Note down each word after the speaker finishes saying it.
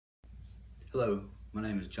Hello, my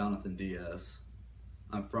name is Jonathan Diaz.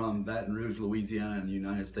 I'm from Baton Rouge, Louisiana in the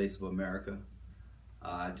United States of America.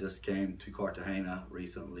 I just came to Cartagena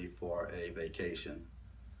recently for a vacation.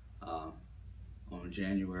 On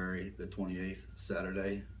January the 28th,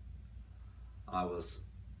 Saturday, I was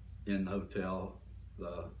in the hotel,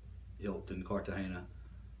 the Hilton Cartagena,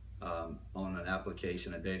 on an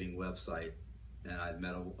application, a dating website, and I'd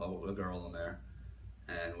met a girl in there,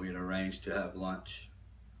 and we had arranged to have lunch,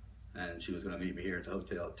 and she was going to meet me here at the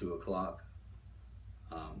hotel at 2 o'clock.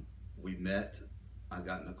 We met, I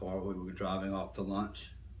got in the car, we were driving off to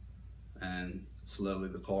lunch, and slowly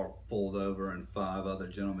the car pulled over and 5 other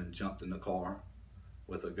gentlemen jumped in the car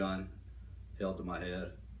with a gun held to my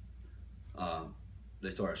head.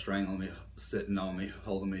 They started strangling me, sitting on me,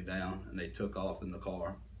 holding me down, and they took off in the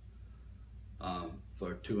car.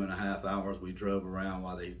 For 2.5 hours we drove around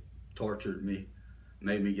while they tortured me,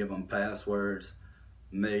 made me give them passwords,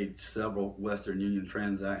 made several Western Union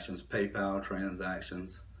transactions, PayPal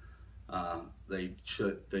transactions. They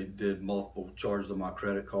did multiple charges on my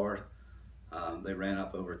credit card. They ran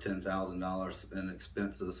up over $10,000 in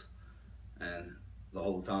expenses, and the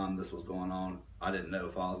whole time this was going on, I didn't know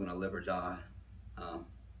if I was going to live or die.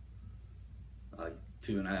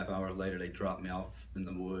 2.5 hours later, they dropped me off in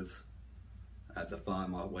the woods. I had to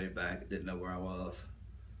find my way back, didn't know where I was,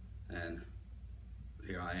 and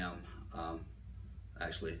here I am.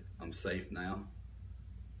 Actually, I'm safe now,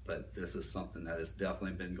 but this is something that has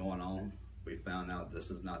definitely been going on. We found out this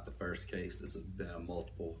is not the first case. This has been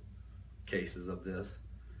multiple cases of this.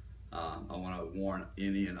 I want to warn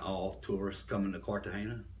any and all tourists coming to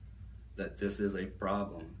Cartagena that this is a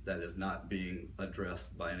problem that is not being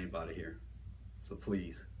addressed by anybody here. So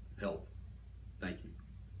please help. Thank you.